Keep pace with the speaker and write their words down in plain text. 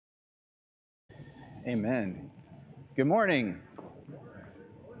Amen. Good morning.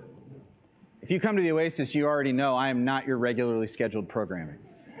 If you come to the Oasis, you already know I am not your regularly scheduled programming.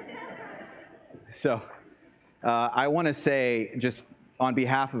 So I want to say, just on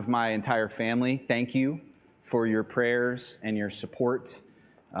behalf of my entire family, thank you for your prayers and your support.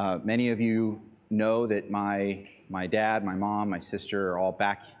 Many of you know that my dad, my mom, my sister are all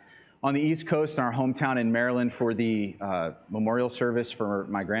back on the East Coast in our hometown in Maryland for the memorial service for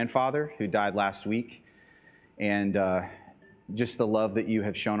my grandfather who died last week. And just the love that you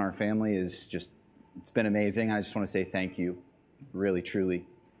have shown our family is just, it's been amazing. I just want to say thank you, really, truly.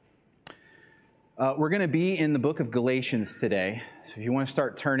 We're going to be in the book of Galatians today. So if you want to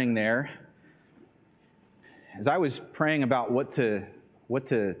start turning there. As I was praying about what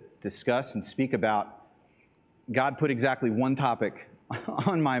to discuss and speak about, God put exactly one topic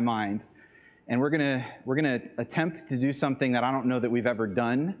on my mind, and we're gonna attempt to do something that I don't know that we've ever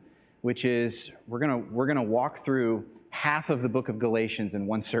done, which is we're gonna walk through half of the book of Galatians in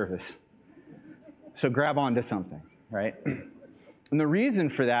one service. So grab onto something, right? And the reason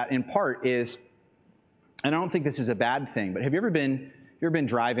for that, in part, is, and I don't think this is a bad thing, but have you ever been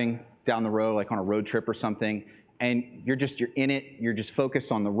driving down the road, like on a road trip or something, and you're in it, you're just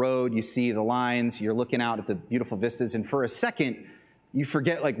focused on the road, you see the lines, you're looking out at the beautiful vistas, and for a second, you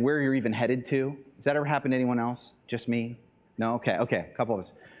forget like where you're even headed to? Has that ever happened to anyone else? Just me? No? Okay, a couple of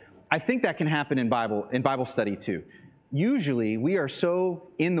us. I think that can happen in Bible study too. Usually, we are so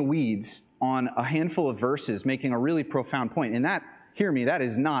in the weeds on a handful of verses making a really profound point, and that, hear me, that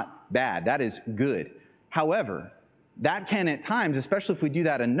is not bad, that is good. However, that can at times, especially if we do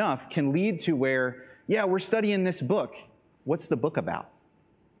that enough, can lead to where, yeah, we're studying this book. What's the book about?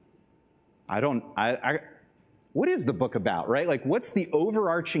 What is the book about, right? Like, what's the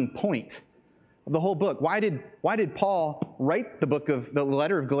overarching point of the whole book? Why did Paul write the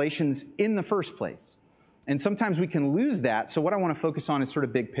letter of Galatians in the first place? And sometimes we can lose that. So what I want to focus on is sort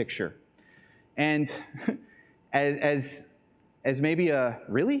of big picture. And as maybe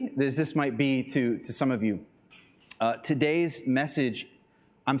this might be to some of you, today's message,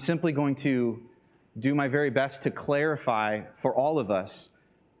 I'm simply going to do my very best to clarify for all of us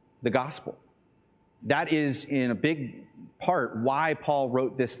the gospel. That is, in a big part, why Paul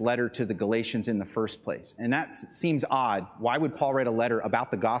wrote this letter to the Galatians in the first place. And that seems odd. Why would Paul write a letter about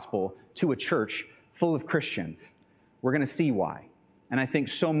the gospel to a church full of Christians? We're going to see why. And I think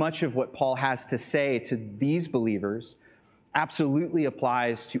so much of what Paul has to say to these believers absolutely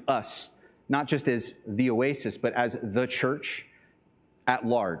applies to us, not just as the Oasis, but as the church at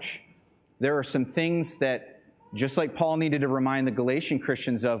large. There are some things that, just like Paul needed to remind the Galatian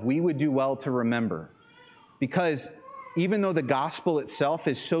Christians of, we would do well to remember. Because even though the gospel itself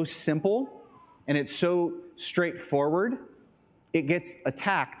is so simple and it's so straightforward, it gets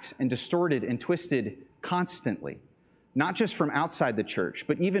attacked and distorted and twisted constantly. Not just from outside the church,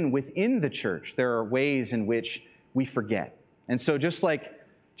 but even within the church, there are ways in which we forget. And so just like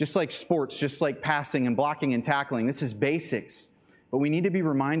sports, just like passing and blocking and tackling, this is basics. But we need to be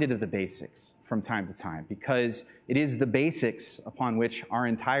reminded of the basics from time to time, because it is the basics upon which our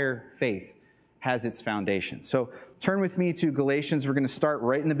entire faith has its foundation. So turn with me to Galatians. We're going to start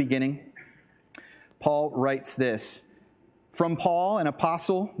right in the beginning. Paul writes this: "From Paul, an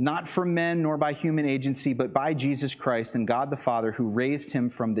apostle, not from men nor by human agency, but by Jesus Christ and God the Father, who raised him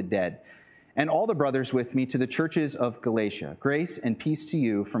from the dead, and all the brothers with me, to the churches of Galatia. Grace and peace to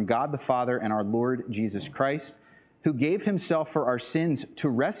you from God the Father and our Lord Jesus Christ, who gave himself for our sins to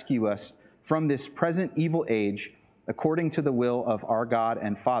rescue us from this present evil age, according to the will of our God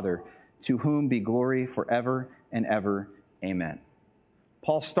and Father, to whom be glory forever and ever. Amen."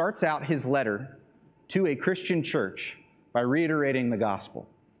 Paul starts out his letter to a Christian church by reiterating the gospel.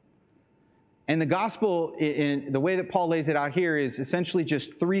 And the gospel, in the way that Paul lays it out here, is essentially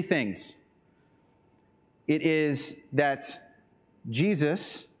just three things. It is that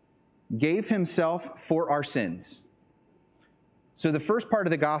Jesus gave himself for our sins. So the first part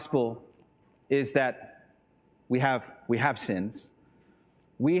of the gospel is that we have sins.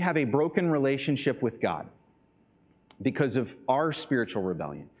 We have a broken relationship with God because of our spiritual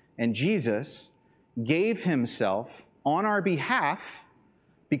rebellion. And Jesus gave himself on our behalf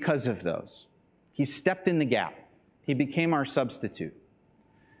because of those. He stepped in the gap. He became our substitute.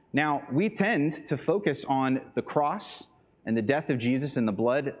 Now, we tend to focus on the cross and the death of Jesus and the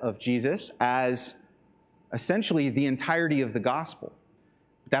blood of Jesus as essentially the entirety of the gospel.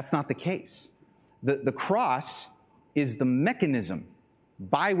 That's not the case. The cross is the mechanism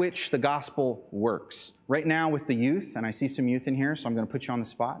by which the gospel works. Right now with the youth, and I see some youth in here, so I'm going to put you on the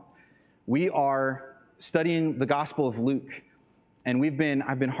spot. We are studying the Gospel of Luke. and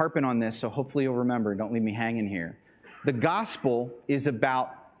I've been harping on this, so hopefully you'll remember. Don't leave me hanging here. The gospel is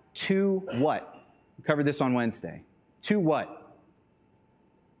about two what? We covered this on Wednesday. Two what?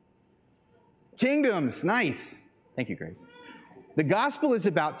 Kingdoms. Nice. Thank you, Grace. The gospel is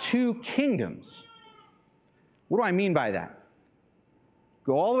about two kingdoms. What do I mean by that?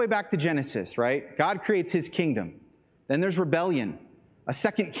 Go all the way back to Genesis, right? God creates his kingdom. Then there's rebellion. A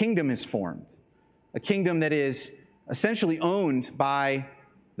second kingdom is formed. A kingdom that is essentially owned by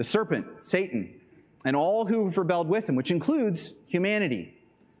the serpent, Satan, and all who have rebelled with him, which includes humanity.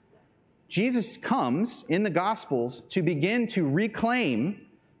 Jesus comes in the Gospels to begin to reclaim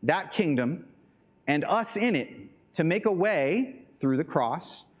that kingdom and us in it, to make a way through the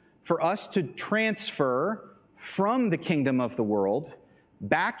cross for us to transfer from the kingdom of the world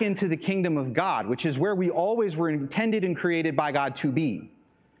back into the kingdom of God, which is where we always were intended and created by God to be.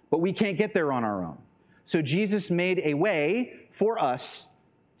 But we can't get there on our own. So Jesus made a way for us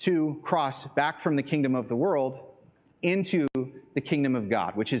to cross back from the kingdom of the world into the kingdom of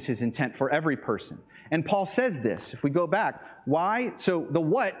God, which is his intent for every person. And Paul says this, if we go back, why? So the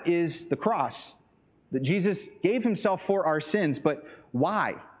what is the cross, that Jesus gave himself for our sins, but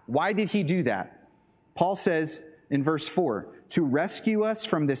why? Why did he do that? Paul says in verse 4, to rescue us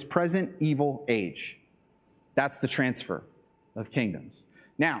from this present evil age. That's the transfer of kingdoms.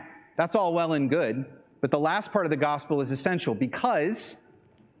 Now, that's all well and good, but the last part of the gospel is essential, because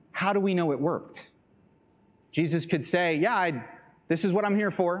how do we know it worked? Jesus could say, yeah, this is what I'm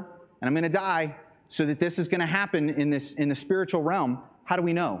here for, and I'm going to die so that this is going to happen in the spiritual realm. How do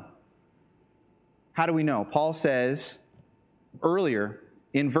we know? How do we know? Paul says earlier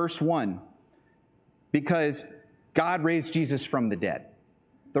in verse 1, because God raised Jesus from the dead.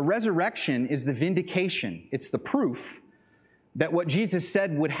 The resurrection is the vindication. It's the proof that what Jesus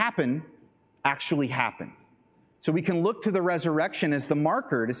said would happen actually happened. So we can look to the resurrection as the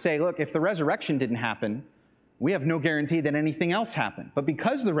marker to say, look, if the resurrection didn't happen, we have no guarantee that anything else happened. But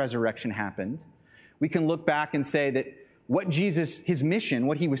because the resurrection happened, we can look back and say that what Jesus, his mission,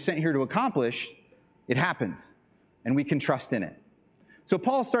 what he was sent here to accomplish, it happened. And we can trust in it. So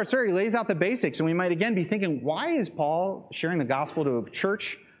Paul starts there, he lays out the basics, and we might again be thinking, why is Paul sharing the gospel to a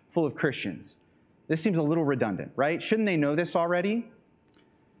church full of Christians? This seems a little redundant, right? Shouldn't they know this already?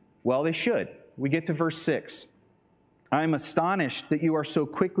 Well, they should. We get to verse 6. I am astonished that you are so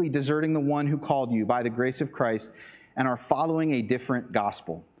quickly deserting the one who called you by the grace of Christ and are following a different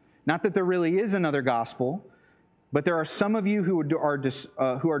gospel. Not that there really is another gospel, but there are some of you who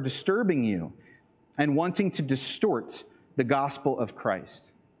are disturbing you and wanting to distort the gospel of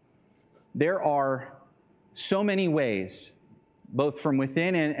Christ. There are so many ways, both from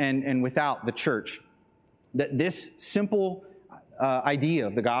within and without the church, that this simple idea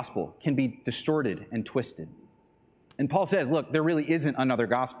of the gospel can be distorted and twisted. And Paul says, look, there really isn't another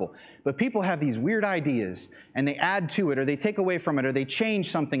gospel. But people have these weird ideas, and they add to it, or they take away from it, or they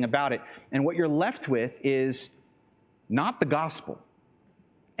change something about it. And what you're left with is not the gospel.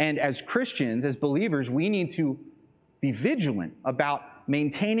 And as Christians, as believers, we need to be vigilant about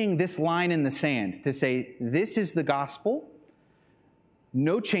maintaining this line in the sand to say, this is the gospel.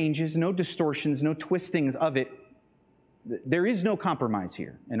 No changes, no distortions, no twistings of it. There is no compromise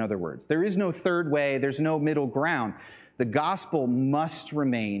here, in other words. There is no third way. There's no middle ground. The gospel must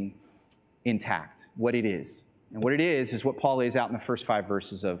remain intact, what it is. And what it is what Paul lays out in the first 5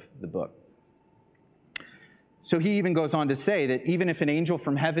 verses of the book. So he even goes on to say that even if an angel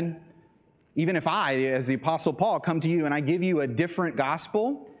from heaven, even if I, as the Apostle Paul, come to you and I give you a different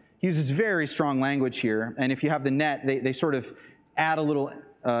gospel, he uses very strong language here. And if you have the net, they sort of add a little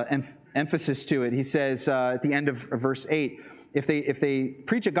emphasis to it. He says at the end of verse 8, if they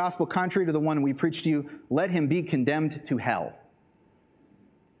preach a gospel contrary to the one we preach to you, let him be condemned to hell.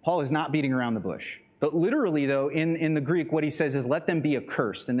 Paul is not beating around the bush. But literally, though, in the Greek, what he says is let them be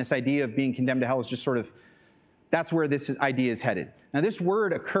accursed. And this idea of being condemned to hell is just sort of, that's where this idea is headed. Now, this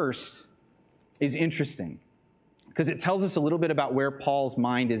word accursed is interesting because it tells us a little bit about where Paul's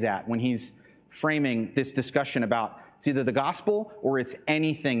mind is at when he's framing this discussion about it's either the gospel or it's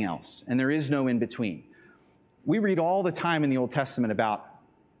anything else, and there is no in between. We read all the time in the Old Testament about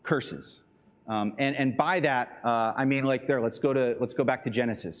curses, and by that I mean like there. Let's go back to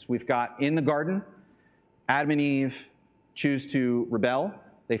Genesis. We've got in the garden, Adam and Eve choose to rebel.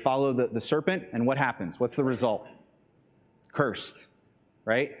 They follow the serpent, and what happens? What's the result? Cursed,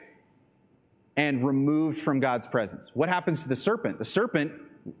 right? And removed from God's presence. What happens to the serpent? The serpent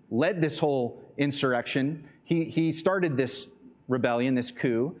led this whole insurrection. He started this rebellion, this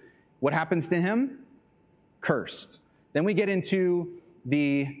coup. What happens to him? Cursed. Then we get into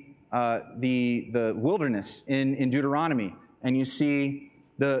the wilderness in Deuteronomy. and you see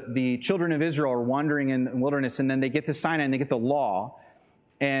the children of Israel are wandering in the wilderness, and then they get to Sinai and they get the law.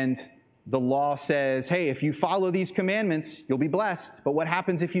 And the law says, hey, if you follow these commandments, you'll be blessed. But what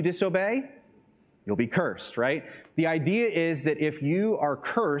happens if you disobey? You'll be cursed, right? The idea is that if you are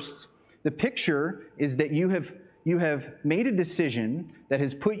cursed, the picture is that you have made a decision that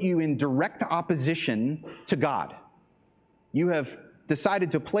has put you in direct opposition to God. You have decided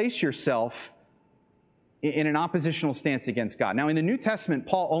to place yourself in an oppositional stance against God. Now, in the New Testament,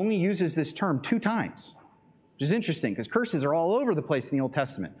 Paul only uses this term 2 times, which is interesting because curses are all over the place in the Old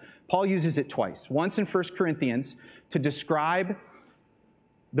Testament. Paul uses it twice. Once in 1 Corinthians to describe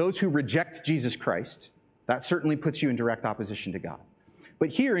those who reject Jesus Christ. That certainly puts you in direct opposition to God. But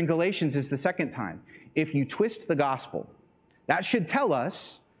here in Galatians is the second time. If you twist the gospel, that should tell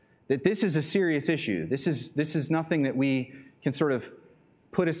us that this is a serious issue. This is nothing that we can sort of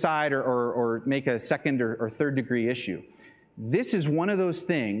put aside or make a second or third degree issue. This is one of those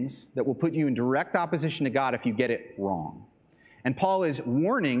things that will put you in direct opposition to God if you get it wrong. And Paul is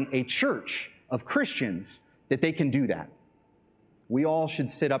warning a church of Christians that they can do that. We all should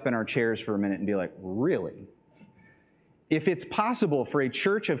sit up in our chairs for a minute and be like, really? If it's possible for a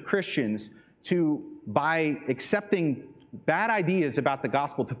church of Christians to, by accepting bad ideas about the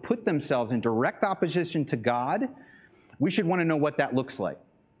gospel, to put themselves in direct opposition to God, we should want to know what that looks like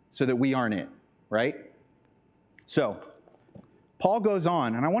so that we aren't it, right? So, Paul goes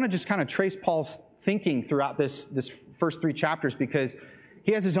on, and I want to just kind of trace Paul's thinking throughout this first 3 chapters because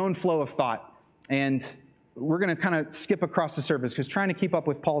he has his own flow of thought, and we're going to kind of skip across the surface because trying to keep up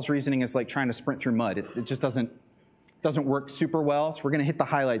with Paul's reasoning is like trying to sprint through mud. It just doesn't work super well, so we're going to hit the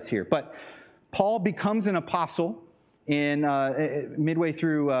highlights here. But Paul becomes an apostle in midway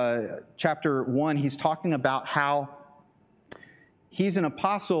through chapter 1. He's talking about how he's an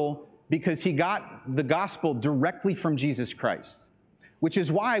apostle because he got the gospel directly from Jesus Christ, which is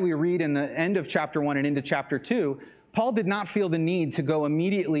why we read in the end of chapter 1 and into chapter 2, Paul did not feel the need to go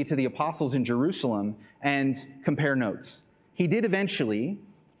immediately to the apostles in Jerusalem and compare notes. He did eventually,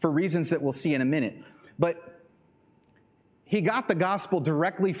 for reasons that we'll see in a minute. But he got the gospel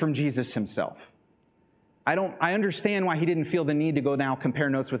directly from Jesus himself. I understand why he didn't feel the need to go now compare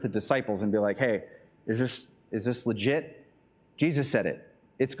notes with the disciples and be like, hey, is this legit? Jesus said it.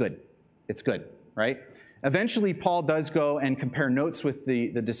 It's good. It's good, right? Eventually, Paul does go and compare notes with the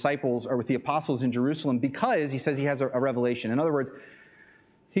disciples or with the apostles in Jerusalem because he says he has a revelation. In other words,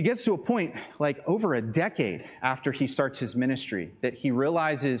 he gets to a point like over a decade after he starts his ministry that he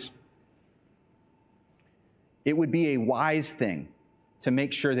realizes it would be a wise thing to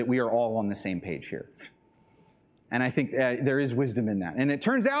make sure that we are all on the same page here. And I think there is wisdom in that. And it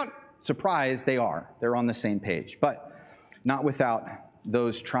turns out, surprise, they are. They're on the same page, but not without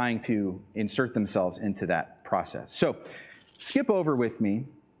those trying to insert themselves into that process. So skip over with me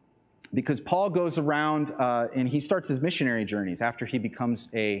because Paul goes around and he starts his missionary journeys after he becomes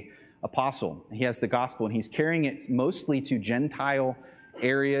an apostle. He has the gospel and he's carrying it mostly to Gentile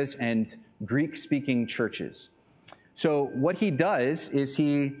areas and Greek-speaking churches. So what he does is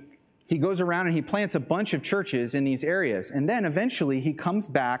he goes around and he plants a bunch of churches in these areas. And then eventually he comes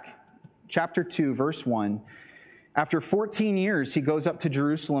back, chapter 2, verse 1. After 14 years, he goes up to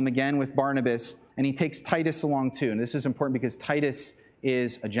Jerusalem again with Barnabas, and he takes Titus along too. And this is important because Titus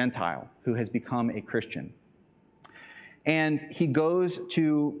is a Gentile who has become a Christian. And he goes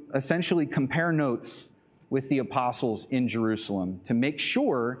to essentially compare notes with the apostles in Jerusalem to make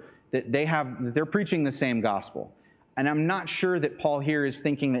sure that they're preaching the same gospel. And I'm not sure that Paul here is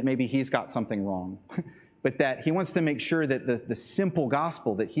thinking that maybe he's got something wrong, but that he wants to make sure that the simple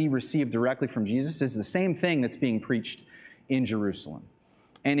gospel that he received directly from Jesus is the same thing that's being preached in Jerusalem.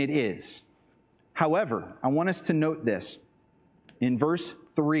 And it is. However, I want us to note this. In verse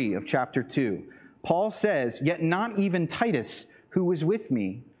 3 of chapter 2, Paul says, "Yet not even Titus, who was with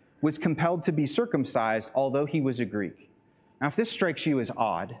me, was compelled to be circumcised, although he was a Greek." Now, if this strikes you as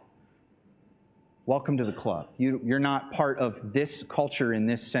odd, welcome to the club. You're not part of this culture in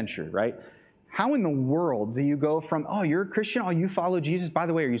this century, right? How in the world do you go from, oh, you're a Christian, oh, you follow Jesus, by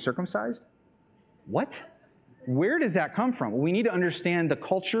the way, are you circumcised? What? Where does that come from? Well, we need to understand the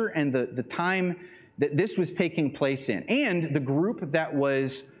culture and the time that this was taking place in, and the group that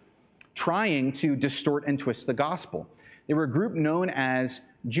was trying to distort and twist the gospel. They were a group known as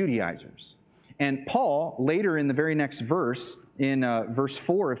Judaizers. And Paul, later in the very next verse, in verse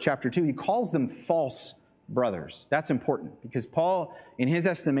 4 of chapter 2, he calls them false brothers. That's important because Paul, in his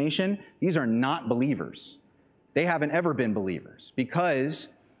estimation, these are not believers. They haven't ever been believers because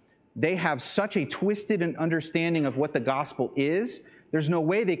they have such a twisted understanding of what the gospel is. There's no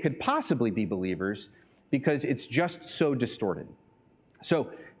way they could possibly be believers. because it's just so distorted.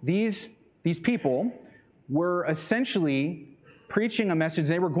 So these people were essentially preaching a message.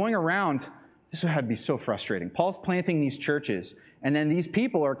 They were going around. This would have to be so frustrating. Paul's planting these churches, and then these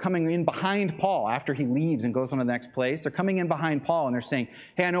people are coming in behind Paul after he leaves and goes on to the next place. They're coming in behind Paul, and they're saying,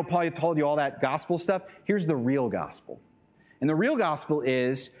 hey, I know Paul told you all that gospel stuff. Here's the real gospel. And the real gospel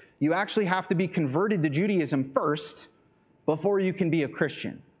is you actually have to be converted to Judaism first before you can be a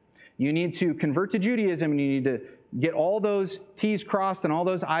Christian. You need to convert to Judaism, and you need to get all those T's crossed and all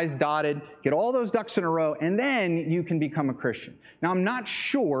those I's dotted, get all those ducks in a row, and then you can become a Christian. Now, I'm not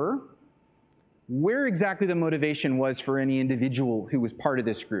sure where exactly the motivation was for any individual who was part of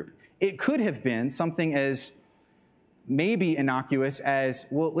this group. It could have been something as maybe innocuous as,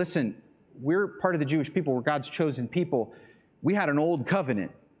 well, listen, we're part of the Jewish people, we're God's chosen people. We had an old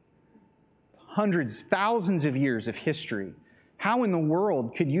covenant, hundreds, thousands of years of history. How in the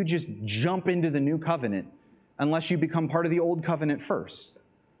world could you just jump into the new covenant unless you become part of the old covenant first?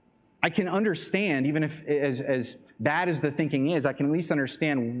 I can understand, even if as bad as the thinking is, I can at least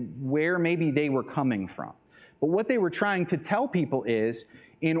understand where maybe they were coming from. But what they were trying to tell people is,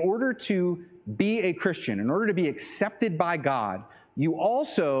 in order to be a Christian, in order to be accepted by God, you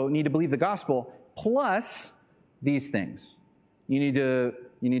also need to believe the gospel plus these things. You need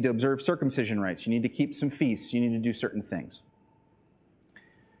to observe circumcision rites. You need to keep some feasts. You need to do certain things.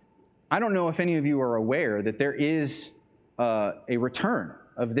 I don't know if any of you are aware that there is a return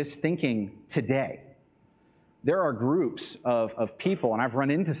of this thinking today. There are groups of people, and I've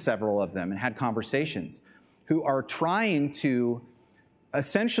run into several of them and had conversations, who are trying to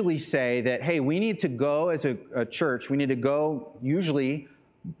essentially say that, hey, we need to go as a church, we need to go usually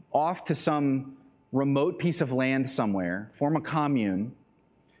off to some remote piece of land somewhere, form a commune,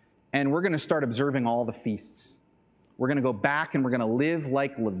 and we're going to start observing all the feasts. We're going to go back and we're going to live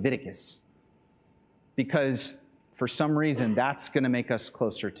like Leviticus, because for some reason that's going to make us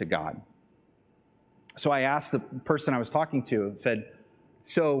closer to God. So I asked the person I was talking to, said,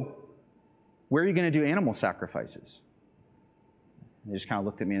 so where are you going to do animal sacrifices? And they just kind of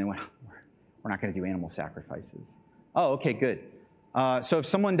looked at me and they went, we're not going to do animal sacrifices. Oh, okay, good. So if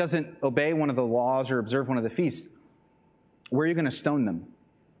someone doesn't obey one of the laws or observe one of the feasts, where are you going to stone them?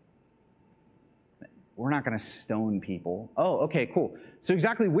 We're not going to stone people. Oh, okay, cool. So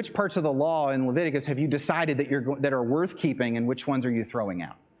exactly which parts of the law in Leviticus have you decided that are worth keeping, and which ones are you throwing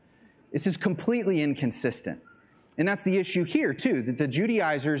out? This is completely inconsistent. And that's the issue here, too, that the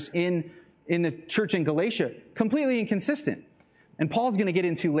Judaizers in the church in Galatia, completely inconsistent. And Paul's going to get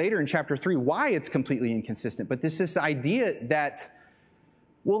into later in chapter 3 why it's completely inconsistent. But this idea that,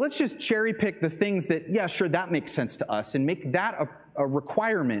 well, let's just cherry pick the things that, yeah, sure, that makes sense to us, and make that a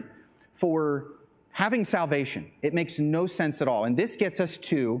requirement for having salvation. It makes no sense at all. And this gets us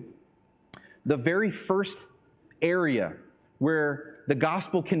to the very first area where the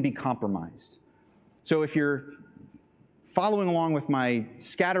gospel can be compromised. So if you're following along with my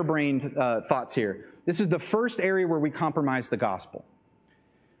scatterbrained thoughts here, this is the first area where we compromise the gospel.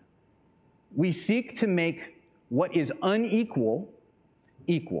 We seek to make what is unequal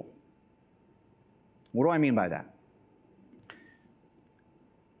equal. What do I mean by that?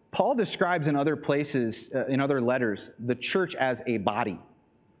 Paul describes in other places, in other letters, the church as a body.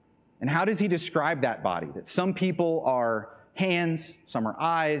 And how does he describe that body? That some people are hands, some are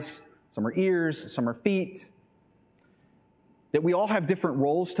eyes, some are ears, some are feet. That we all have different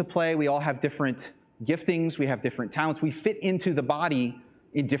roles to play. We all have different giftings. We have different talents. We fit into the body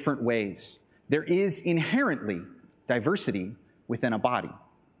in different ways. There is inherently diversity within a body.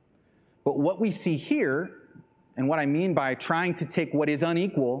 But what we see here, and what I mean by trying to take what is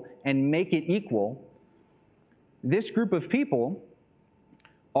unequal and make it equal, this group of people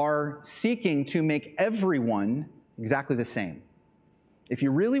are seeking to make everyone exactly the same. If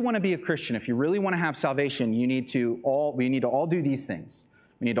you really want to be a Christian, if you really want to have salvation, we need to all do these things.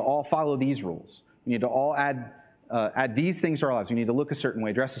 We need to all follow these rules. We need to all add these things to our lives. We need to look a certain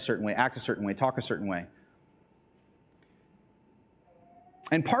way, dress a certain way, act a certain way, talk a certain way.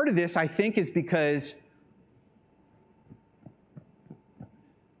 And part of this, I think, is because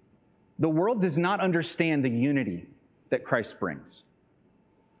the world does not understand the unity that Christ brings.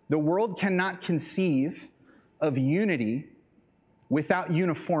 The world cannot conceive of unity without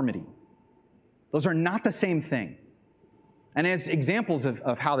uniformity. Those are not the same thing. And as examples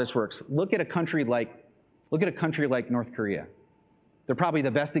of how this works, look at a country like North Korea. They're probably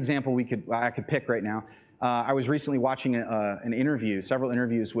the best example I could pick right now. I was recently watching several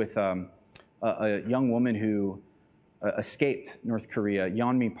interviews with a young woman who escaped North Korea,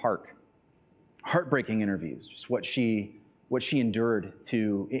 Yeonmi Park. Heartbreaking interviews, just what she what she endured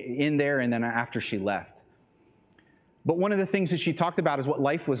in there and then after she left. But one of the things that she talked about is what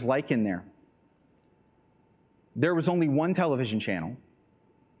life was like in there. There was only one television channel.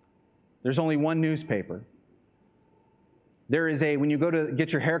 There's only one newspaper. There is when you go to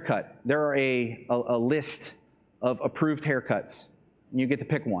get your haircut, there are a list of approved haircuts, and you get to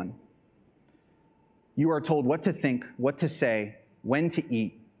pick one. You are told what to think, what to say, when to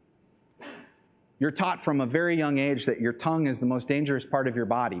eat. You're taught from a very young age that your tongue is the most dangerous part of your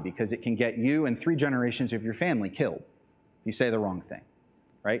body because it can get you and 3 generations of your family killed if you say the wrong thing,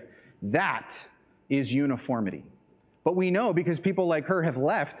 right? That is uniformity. But we know, because people like her have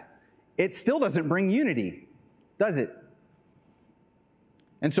left, it still doesn't bring unity, does it?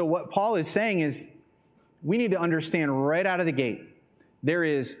 And so what Paul is saying is we need to understand right out of the gate, there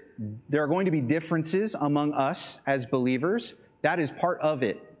are going to be differences among us as believers. That is part of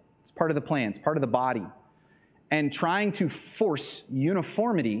it. It's part of the plan. It's part of the body. And trying to force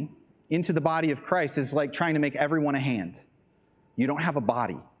uniformity into the body of Christ is like trying to make everyone a hand. You don't have a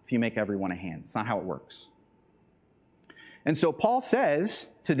body if you make everyone a hand. It's not how it works. And so Paul says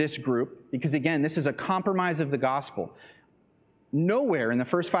to this group, because again, this is a compromise of the gospel. Nowhere in the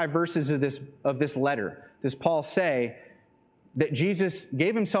first 5 verses of this letter does Paul say that Jesus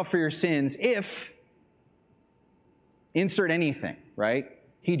gave himself for your sins if, insert anything, right?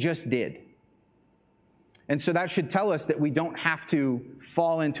 He just did. And so that should tell us that we don't have to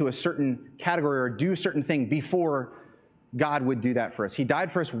fall into a certain category or do a certain thing before God would do that for us. He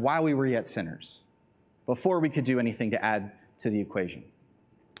died for us while we were yet sinners, before we could do anything to add to the equation.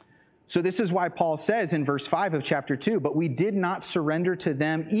 So this is why Paul says in verse 5 of chapter 2, "But we did not surrender to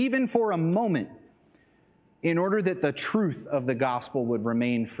them even for a moment, in order that the truth of the gospel would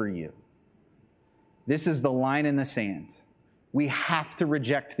remain for you." This is the line in the sand. We have to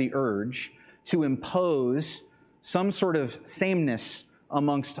reject the urge to impose some sort of sameness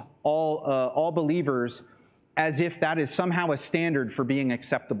amongst all believers, as if that is somehow a standard for being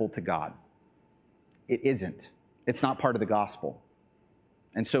acceptable to God. It isn't. It's not part of the gospel.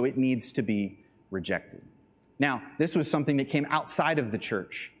 And so it needs to be rejected. Now, this was something that came outside of the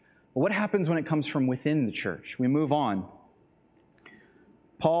church. But what happens when it comes from within the church? We move on.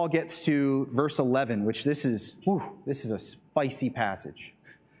 Paul gets to verse 11, which this is a spicy passage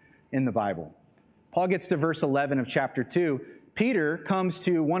in the Bible. Paul gets to verse 11 of chapter 2. Peter comes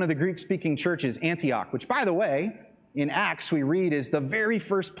to one of the Greek-speaking churches, Antioch, which, by the way, in Acts we read is the very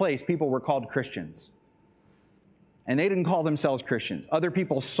first place people were called Christians. And they didn't call themselves Christians. Other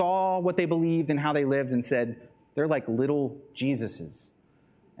people saw what they believed and how they lived and said, they're like little Jesuses.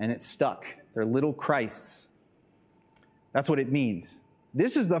 And it stuck. They're little Christs. That's what it means.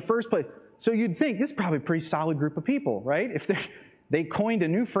 This is the first place. So you'd think this is probably a pretty solid group of people, right? If they coined a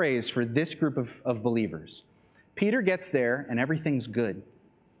new phrase for this group of believers. Peter gets there and everything's good.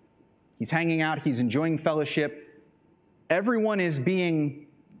 He's hanging out. He's enjoying fellowship. Everyone is being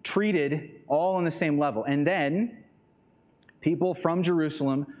treated all on the same level. And then people from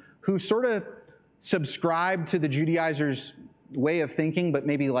Jerusalem who sort of subscribe to the Judaizers' way of thinking, but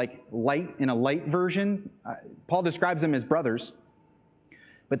maybe like in a light version. Paul describes them as brothers.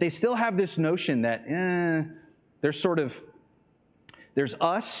 But they still have this notion that there's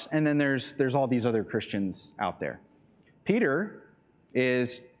us, and then there's all these other Christians out there. Peter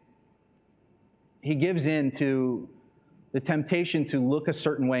he gives in to the temptation to look a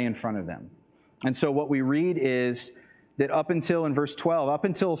certain way in front of them. And so what we read is that in verse 12, up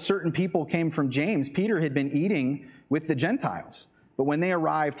until certain people came from James, Peter had been eating with the Gentiles. But when they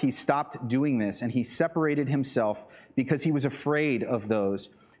arrived, he stopped doing this, and he separated himself because he was afraid of those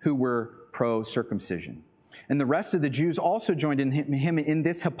who were pro-circumcision. And the rest of the Jews also joined him in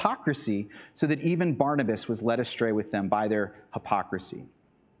this hypocrisy, so that even Barnabas was led astray with them by their hypocrisy.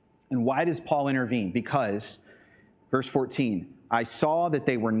 And why does Paul intervene? Because, verse 14, I saw that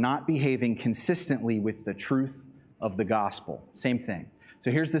they were not behaving consistently with the truth of the gospel. Same thing.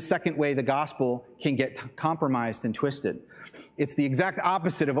 So here's the second way the gospel can get compromised and twisted. It's the exact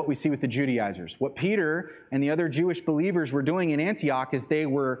opposite of what we see with the Judaizers. What Peter and the other Jewish believers were doing in Antioch is they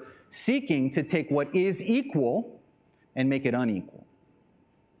were seeking to take what is equal and make it unequal.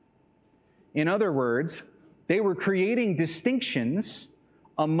 In other words, they were creating distinctions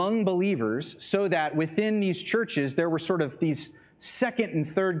among believers so that within these churches there were sort of these second and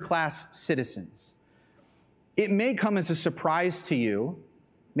third class citizens. It may come as a surprise to you,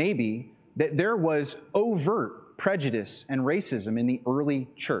 maybe, that there was overt prejudice and racism in the early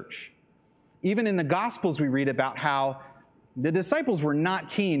church. Even in the Gospels, we read about how the disciples were not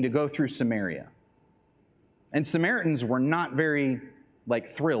keen to go through Samaria. And Samaritans were not very,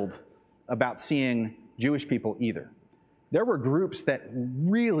 thrilled about seeing Jewish people either. there were groups that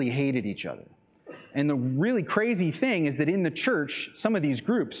really hated each other. And the really crazy thing is that in the church, some of these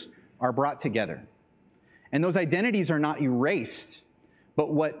groups are brought together. And those identities are not erased.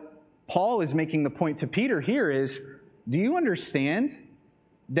 But what Paul is making the point to Peter here is, do you understand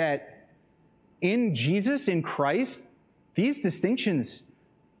that in Jesus, in Christ, these distinctions,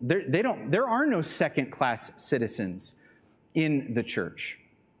 there are no second-class citizens in the church.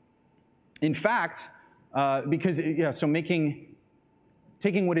 In fact,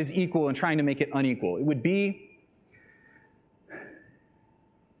 taking what is equal and trying to make it unequal, it would be,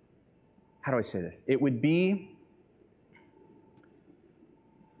 how do I say this? It would be,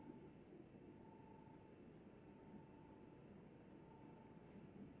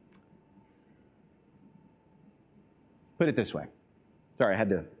 put it this way. Sorry, I had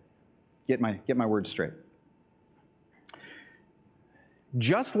to get my words straight.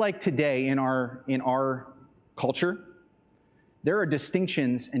 Just like today in our culture, there are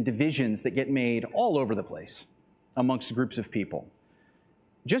distinctions and divisions that get made all over the place amongst groups of people.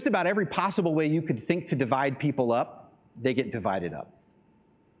 Just about every possible way you could think to divide people up, they get divided up.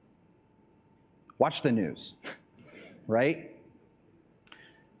 Watch the news, right?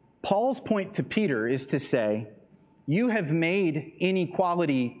 Paul's point to Peter is to say, you have made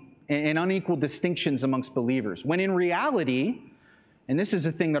inequality and unequal distinctions amongst believers, when in reality, and this is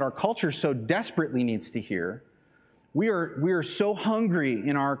a thing that our culture so desperately needs to hear, we are so hungry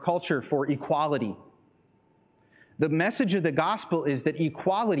in our culture for equality. The message of the gospel is that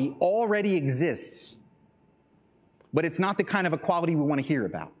equality already exists, but it's not the kind of equality we want to hear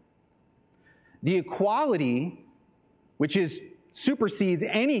about. The equality, which supersedes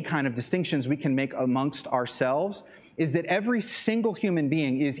any kind of distinctions we can make amongst ourselves, is that every single human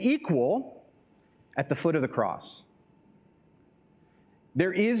being is equal at the foot of the cross.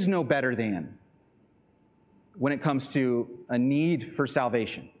 There is no better than when it comes to a need for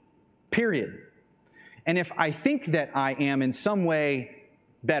salvation, period. And if I think that I am in some way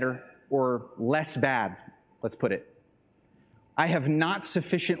better or less bad, let's put it, I have not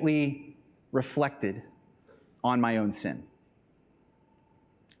sufficiently reflected on my own sin.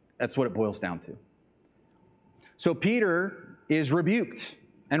 That's what it boils down to. So Peter is rebuked,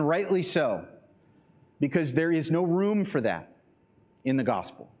 and rightly so, because there is no room for that in the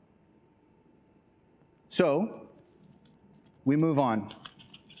gospel. So we move on,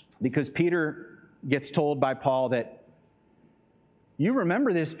 because Peter gets told by Paul that, you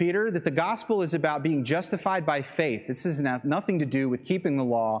remember this, Peter, that the gospel is about being justified by faith. This has nothing to do with keeping the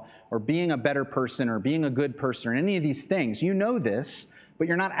law or being a better person or being a good person or any of these things. You know this, but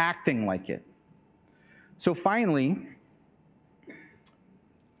you're not acting like it. So finally,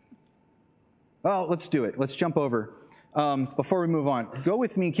 well, let's do it. Let's jump over. Before we move on, go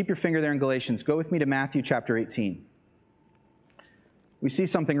with me, keep your finger there in Galatians. Go with me to Matthew chapter 18. We see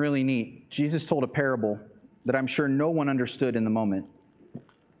something really neat. Jesus told a parable that I'm sure no one understood in the moment.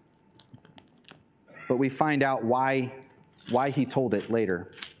 But we find out why he told it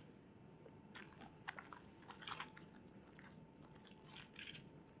later.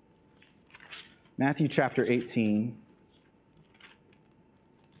 Matthew chapter 18.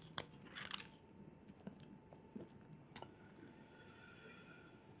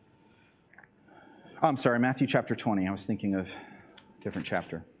 I'm sorry, Matthew chapter 20. I was thinking of a different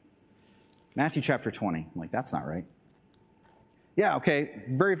chapter. Matthew chapter 20. I'm like, that's not right. Yeah, okay.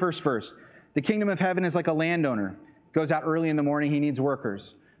 Very first verse. The kingdom of heaven is like a landowner. Goes out early in the morning. He needs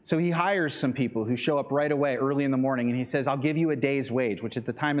workers. So he hires some people who show up right away early in the morning, and he says, I'll give you a day's wage, which at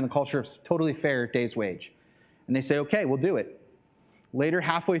the time in the culture is totally fair day's wage. And they say, okay, we'll do it. Later,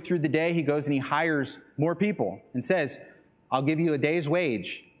 halfway through the day, he goes and he hires more people and says, I'll give you a day's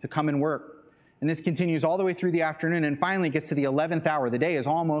wage to come and work. And this continues all the way through the afternoon, and finally gets to the 11th hour. The day is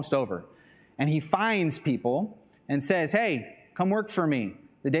almost over. And he finds people and says, hey, come work for me.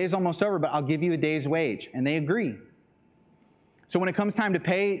 The day's almost over, but I'll give you a day's wage. And they agree. So when it comes time to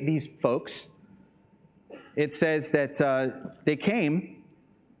pay these folks, it says that they came,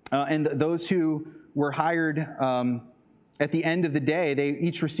 and those who were hired at the end of the day, they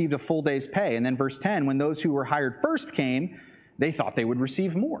each received a full day's pay. And then verse 10, when those who were hired first came, they thought they would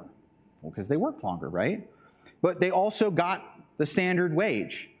receive more. Well, because they worked longer, right? But they also got the standard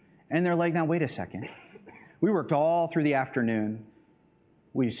wage. And they're like, now, wait a second. We worked all through the afternoon.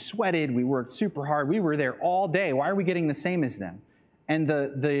 We sweated. We worked super hard. We were there all day. Why are we getting the same as them? And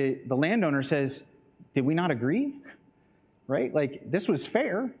the landowner says, did we not agree? Right? Like, this was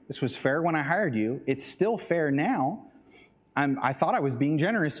fair. This was fair when I hired you. It's still fair now. I thought I was being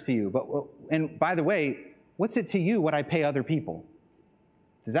generous to you. And by the way, what's it to you what I pay other people?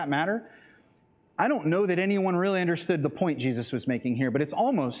 Does that matter? I don't know that anyone really understood the point Jesus was making here, but it's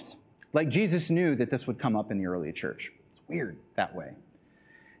almost like Jesus knew that this would come up in the early church. It's weird that way.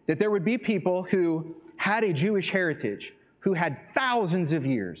 That there would be people who had a Jewish heritage, who had thousands of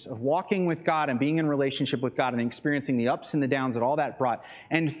years of walking with God and being in relationship with God and experiencing the ups and the downs that all that brought.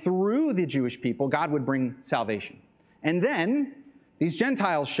 And through the Jewish people, God would bring salvation. And then these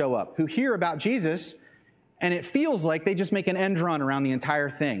Gentiles show up who hear about Jesus, and it feels like they just make an end run around the entire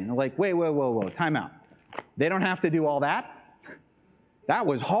thing. They're like, wait, whoa, time out. They don't have to do all that. That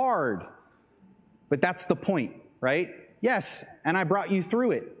was hard. But that's the point, right? Yes, and I brought you through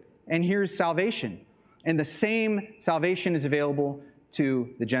it. And here's salvation. And the same salvation is available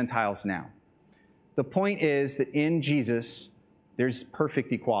to the Gentiles now. The point is that in Jesus, there's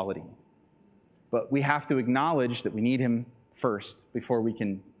perfect equality. But we have to acknowledge that we need him first before we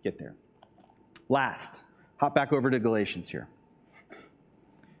can get there. Last, hop back over to Galatians here.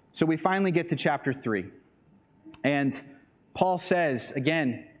 So we finally get to chapter 3. And Paul says,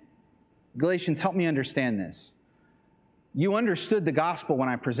 again, Galatians, help me understand this. You understood the gospel when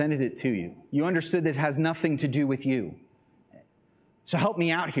I presented it to you. You understood this has nothing to do with you. So help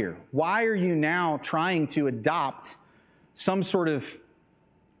me out here. Why are you now trying to adopt some sort of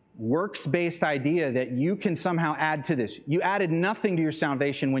works-based idea that you can somehow add to this? You added nothing to your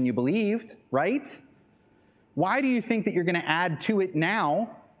salvation when you believed, right? Why do you think that you're going to add to it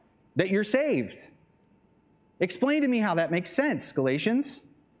now that you're saved? Explain to me how that makes sense, Galatians.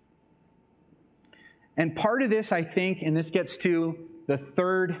 And part of this, I think, and this gets to the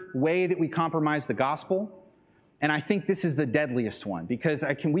third way that we compromise the gospel, and I think this is the deadliest one, because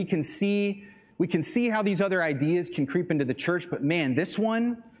we can see how these other ideas can creep into the church, but man, this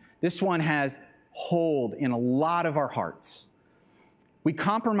one has hold in a lot of our hearts. We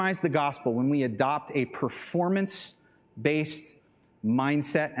compromise the gospel when we adopt a performance-based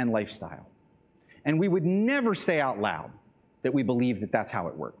mindset and lifestyle. And we would never say out loud that we believe that that's how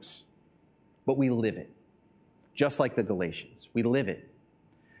it works. But we live it, just like the Galatians. We live it.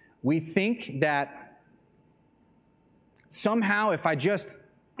 We think that somehow if I just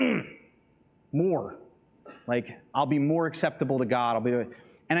more, like I'll be more acceptable to God.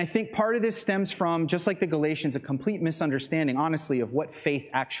 And I think part of this stems from, just like the Galatians, a complete misunderstanding, honestly, of what faith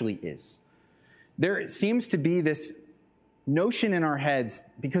actually is. There seems to be this notion in our heads,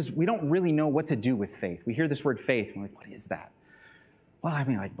 because we don't really know what to do with faith. We hear this word faith, and we're like, what is that? Well, I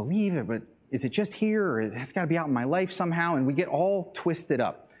mean, I believe it, but is it just here, or it has got to be out in my life somehow? And we get all twisted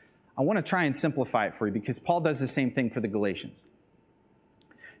up. I want to try and simplify it for you, because Paul does the same thing for the Galatians.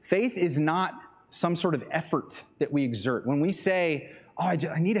 Faith is not some sort of effort that we exert. When we say, oh,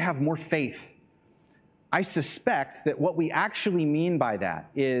 I need to have more faith, I suspect that what we actually mean by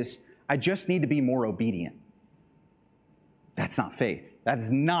that is, I just need to be more obedient. That's not faith. That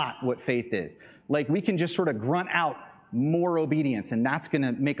is not what faith is. Like, we can just sort of grunt out more obedience, and that's going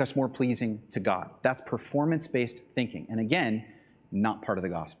to make us more pleasing to God. That's performance-based thinking. And again, not part of the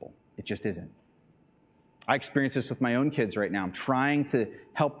gospel. It just isn't. I experience this with my own kids right now. I'm trying to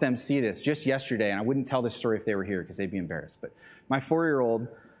help them see this. Just yesterday, and I wouldn't tell this story if they were here because they'd be embarrassed, but my 4-year-old,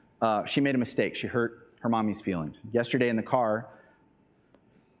 she made a mistake. She hurt her mommy's feelings. Yesterday in the car,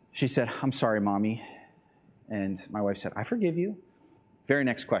 she said, "I'm sorry, Mommy." And my wife said, "I forgive you." Very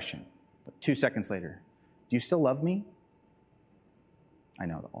next question. 2 seconds later, "Do you still love me?" I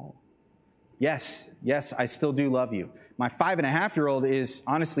know it all. Yes, I still do love you. My 5.5-year-old is,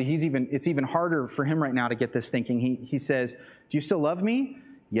 honestly, it's even harder for him right now to get this thinking. He says, "Do you still love me?"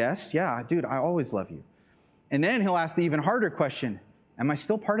 "Yes, yeah, dude, I always love you." And then he'll ask the even harder question, "Am I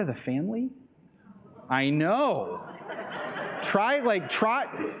still part of the family?" I know. Try,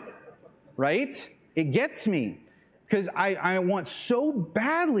 right? It gets me. Because I want so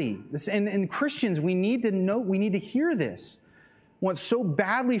badly, and Christians, we need to know, we need to hear this. I want so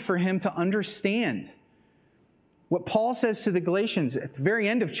badly for him to understand what Paul says to the Galatians at the very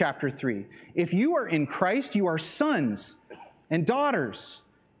end of chapter 3. If you are in Christ, you are sons and daughters.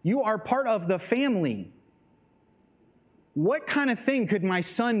 You are part of the family. What kind of thing could my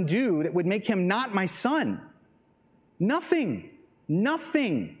son do that would make him not my son? Nothing.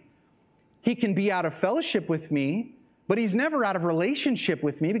 Nothing. He can be out of fellowship with me, but he's never out of relationship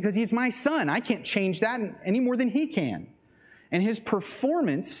with me because he's my son. I can't change that any more than he can. And his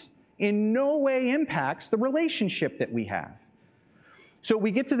performance in no way impacts the relationship that we have. So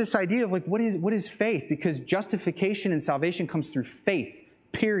we get to this idea of what is faith? Because justification and salvation comes through faith,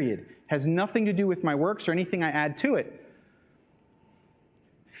 period. Has nothing to do with my works or anything I add to it.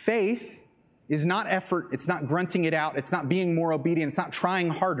 Faith is not effort. It's not grunting it out. It's not being more obedient. It's not trying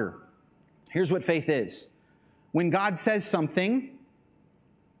harder. Here's what faith is. When God says something,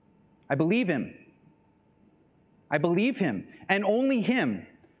 I believe him. I believe him and only him.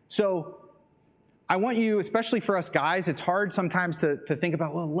 So I want you, especially for us guys, it's hard sometimes to think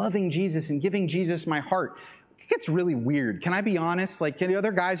about, well, loving Jesus and giving Jesus my heart. It gets really weird. Can I be honest? Like, can the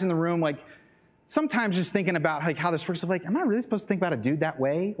other guys in the room, like, sometimes just thinking about like how this works, like, am I really supposed to think about a dude that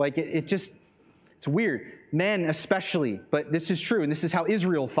way? Like, it's weird. Men especially, but this is true, and this is how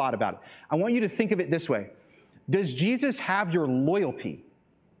Israel thought about it. I want you to think of it this way. Does Jesus have your loyalty?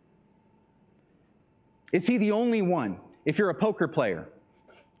 Is he the only one? If you're a poker player,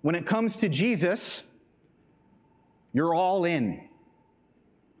 when it comes to Jesus, you're all in.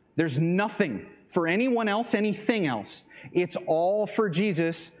 There's nothing for anyone else, anything else. It's all for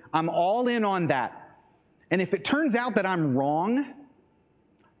Jesus. I'm all in on that. And if it turns out that I'm wrong,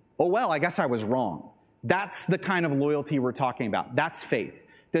 oh well, I guess I was wrong. That's the kind of loyalty we're talking about. That's faith.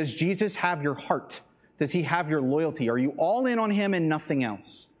 Does Jesus have your heart? Does he have your loyalty? Are you all in on him and nothing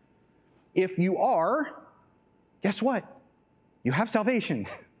else? If you are, guess what? You have salvation.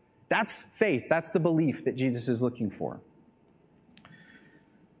 That's faith. That's the belief that Jesus is looking for.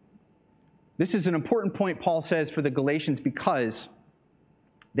 This is an important point, Paul says, for the Galatians because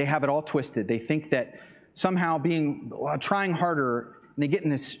they have it all twisted. They think that somehow trying harder, and they get in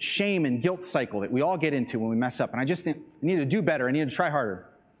this shame and guilt cycle that we all get into when we mess up. And I need to do better. I need to try harder.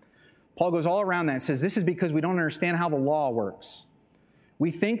 Paul goes all around that and says, this is because we don't understand how the law works.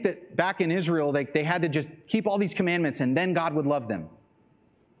 We think that back in Israel, they had to just keep all these commandments and then God would love them.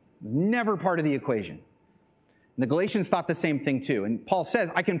 Never part of the equation. And the Galatians thought the same thing too. And Paul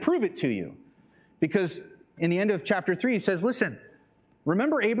says, I can prove it to you. Because in the end of chapter 3, he says, listen,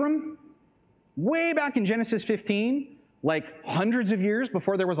 remember Abram? Way back in Genesis 15, like hundreds of years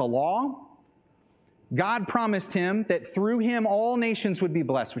before there was a law, God promised him that through him all nations would be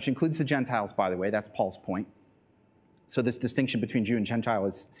blessed, which includes the Gentiles, by the way. That's Paul's point. So this distinction between Jew and Gentile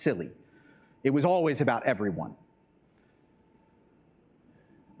is silly. It was always about everyone.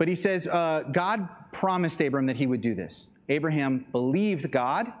 But he says, God promised Abram that he would do this. Abraham believed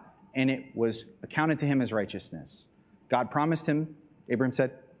God, and it was accounted to him as righteousness. God promised him. Abraham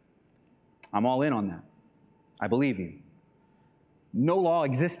said, I'm all in on that. I believe you. No law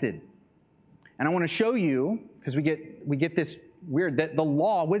existed. And I want to show you, because we get this weird, that the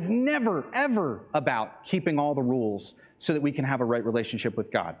law was never, ever about keeping all the rules so that we can have a right relationship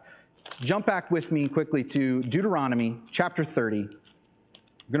with God. Jump back with me quickly to Deuteronomy chapter 30. I'm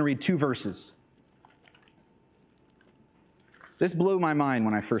going to read 2 verses. This blew my mind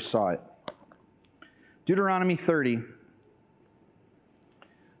when I first saw it. Deuteronomy 30.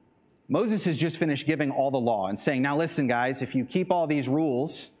 Moses has just finished giving all the law and saying, now listen, guys, if you keep all these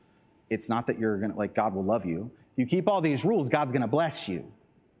rules, it's not that you're going to, like, God will love you. If you keep all these rules, God's going to bless you.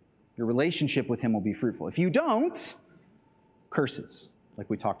 Your relationship with him will be fruitful. If you don't, curses, like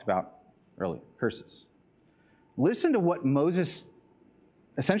we talked about earlier, curses. Listen to what Moses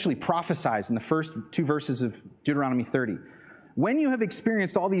essentially prophesies in the first 2 verses of Deuteronomy 30. When you have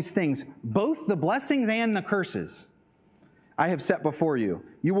experienced all these things, both the blessings and the curses I have set before you,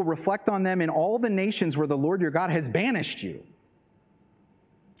 you will reflect on them in all the nations where the Lord your God has banished you.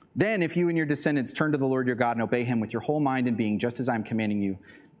 Then, if you and your descendants turn to the Lord your God and obey him with your whole mind and being, just as I'm commanding you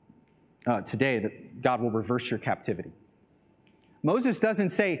today, that God will reverse your captivity. Moses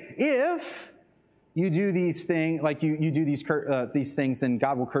doesn't say, if you do these things, like you do these things, then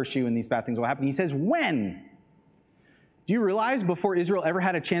God will curse you and these bad things will happen. He says, when? Do you realize before Israel ever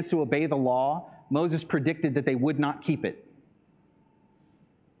had a chance to obey the law, Moses predicted that they would not keep it?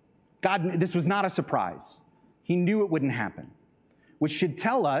 God, this was not a surprise. He knew it wouldn't happen, which should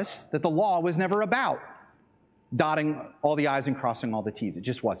tell us that the law was never about dotting all the I's and crossing all the T's. It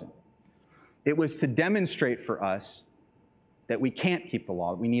just wasn't. It was to demonstrate for us that we can't keep the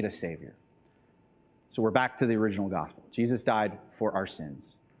law, that we need a Savior. So we're back to the original gospel. Jesus died for our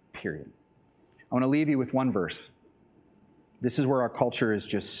sins, period. I want to leave you with one verse. This is where our culture is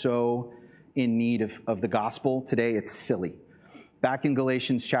just so in need of the gospel. Today, it's silly. Back in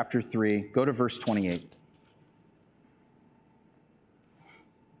Galatians chapter 3, go to verse 28.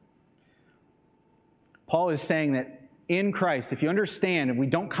 Paul is saying that in Christ, if you understand, and we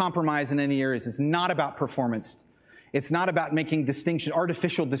don't compromise in any areas, it's not about performance. It's not about making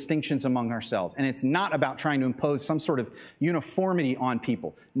artificial distinctions among ourselves. And it's not about trying to impose some sort of uniformity on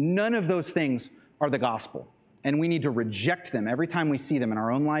people. None of those things are the gospel. And we need to reject them every time we see them in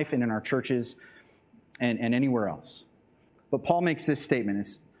our own life and in our churches and anywhere else. But Paul makes this statement.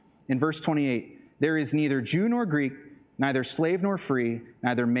 It's in verse 28, there is neither Jew nor Greek, neither slave nor free,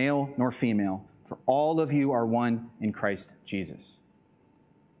 neither male nor female, for all of you are one in Christ Jesus.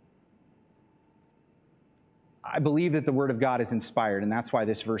 I believe that the Word of God is inspired, and that's why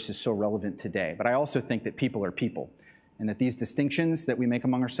this verse is so relevant today. But I also think that people are people, and that these distinctions that we make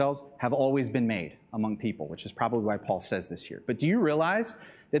among ourselves have always been made among people, which is probably why Paul says this here. But do you realize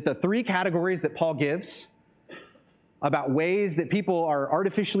that the three categories that Paul gives about ways that people are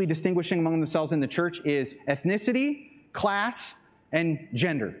artificially distinguishing among themselves in the church is ethnicity, class, and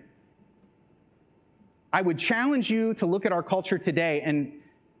gender? I would challenge you to look at our culture today and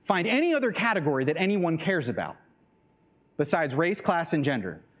find any other category that anyone cares about besides race, class, and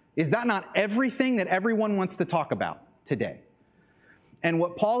gender. Is that not everything that everyone wants to talk about today? And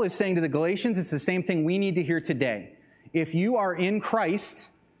what Paul is saying to the Galatians, it's the same thing we need to hear today. If you are in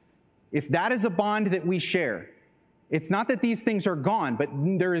Christ, if that is a bond that we share, it's not that these things are gone, but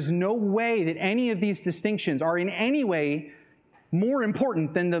there is no way that any of these distinctions are in any way more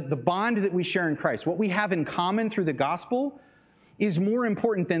important than the bond that we share in Christ. What we have in common through the gospel is more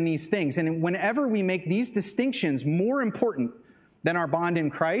important than these things. And whenever we make these distinctions more important than our bond in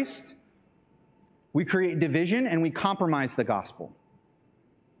Christ, we create division and we compromise the gospel.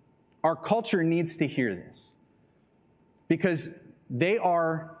 Our culture needs to hear this because they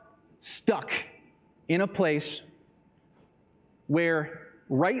are stuck in a place where,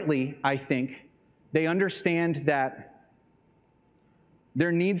 rightly, I think, they understand that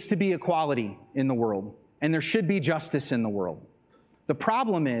there needs to be equality in the world, and there should be justice in the world. The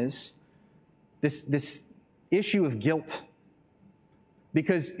problem is this issue of guilt.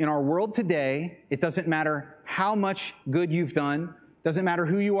 Because in our world today, it doesn't matter how much good you've done, doesn't matter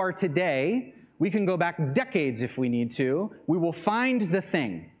who you are today, we can go back decades if we need to, we will find the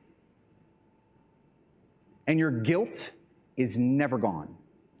thing. And your guilt is never gone.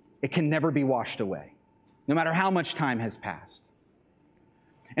 It can never be washed away, no matter how much time has passed.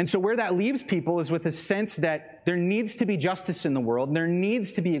 And so where that leaves people is with a sense that there needs to be justice in the world, and there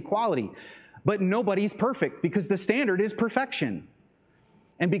needs to be equality. But nobody's perfect because the standard is perfection.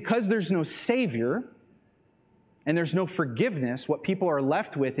 And because there's no Savior and there's no forgiveness, what people are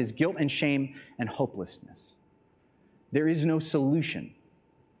left with is guilt and shame and hopelessness. There is no solution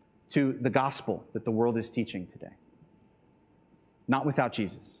to the gospel that the world is teaching today. Not without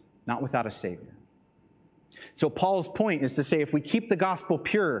Jesus, not without a Savior. So Paul's point is to say if we keep the gospel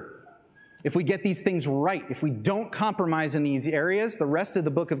pure, if we get these things right, if we don't compromise in these areas, the rest of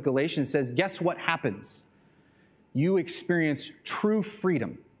the book of Galatians says, guess what happens? You experience true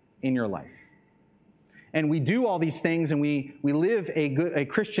freedom in your life. And we do all these things and we live a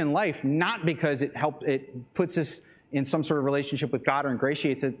Christian life not because it puts us in some sort of relationship with God or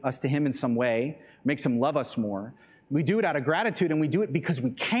ingratiates us to Him in some way, makes Him love us more. We do it out of gratitude and we do it because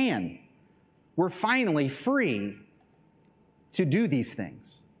we can. We're finally free to do these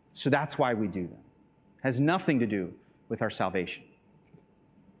things. So that's why we do them. It has nothing to do with our salvation.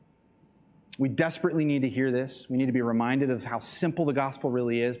 We desperately need to hear this. We need to be reminded of how simple the gospel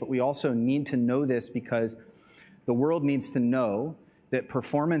really is, but we also need to know this because the world needs to know that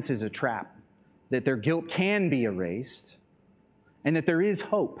performance is a trap, that their guilt can be erased, and that there is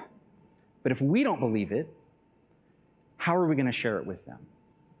hope. But if we don't believe it, how are we going to share it with them?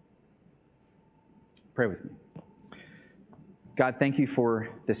 Pray with me. God, thank you for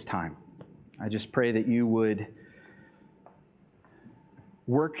this time. I just pray that you would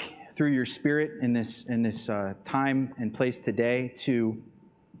work through your Spirit in this time and place today to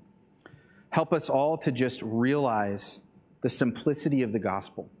help us all to just realize the simplicity of the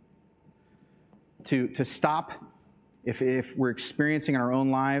gospel. To stop, if we're experiencing in our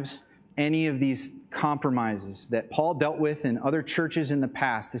own lives any of these compromises that Paul dealt with in other churches in the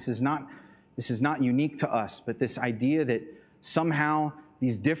past. This is not unique to us, but this idea that somehow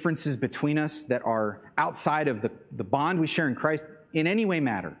these differences between us that are outside of the bond we share in Christ in any way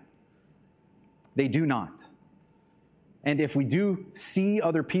matter. They do not. And if we do see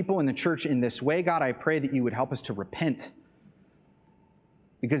other people in the church in this way, God, I pray that you would help us to repent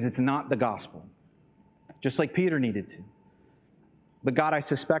because it's not the gospel, just like Peter needed to. But God, I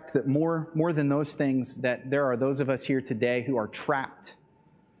suspect that more than those things, that there are those of us here today who are trapped,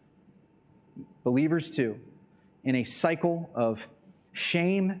 believers too, in a cycle of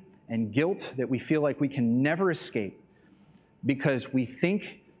shame and guilt that we feel like we can never escape because we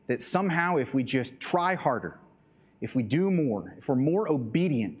think that somehow if we just try harder, if we do more, if we're more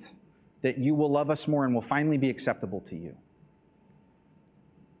obedient, that you will love us more and will finally be acceptable to you.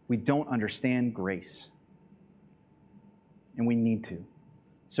 We don't understand grace. And we need to.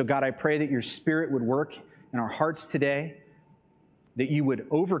 So God, I pray that your Spirit would work in our hearts today, that you would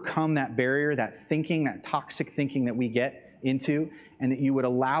overcome that barrier, that thinking, that toxic thinking that we get into, and that you would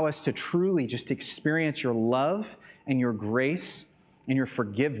allow us to truly just experience your love and your grace and your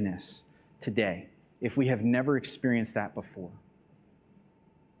forgiveness today. if we have never experienced that before.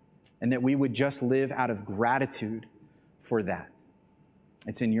 And that we would just live out of gratitude for that.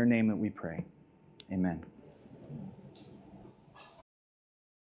 It's in your name that we pray. Amen.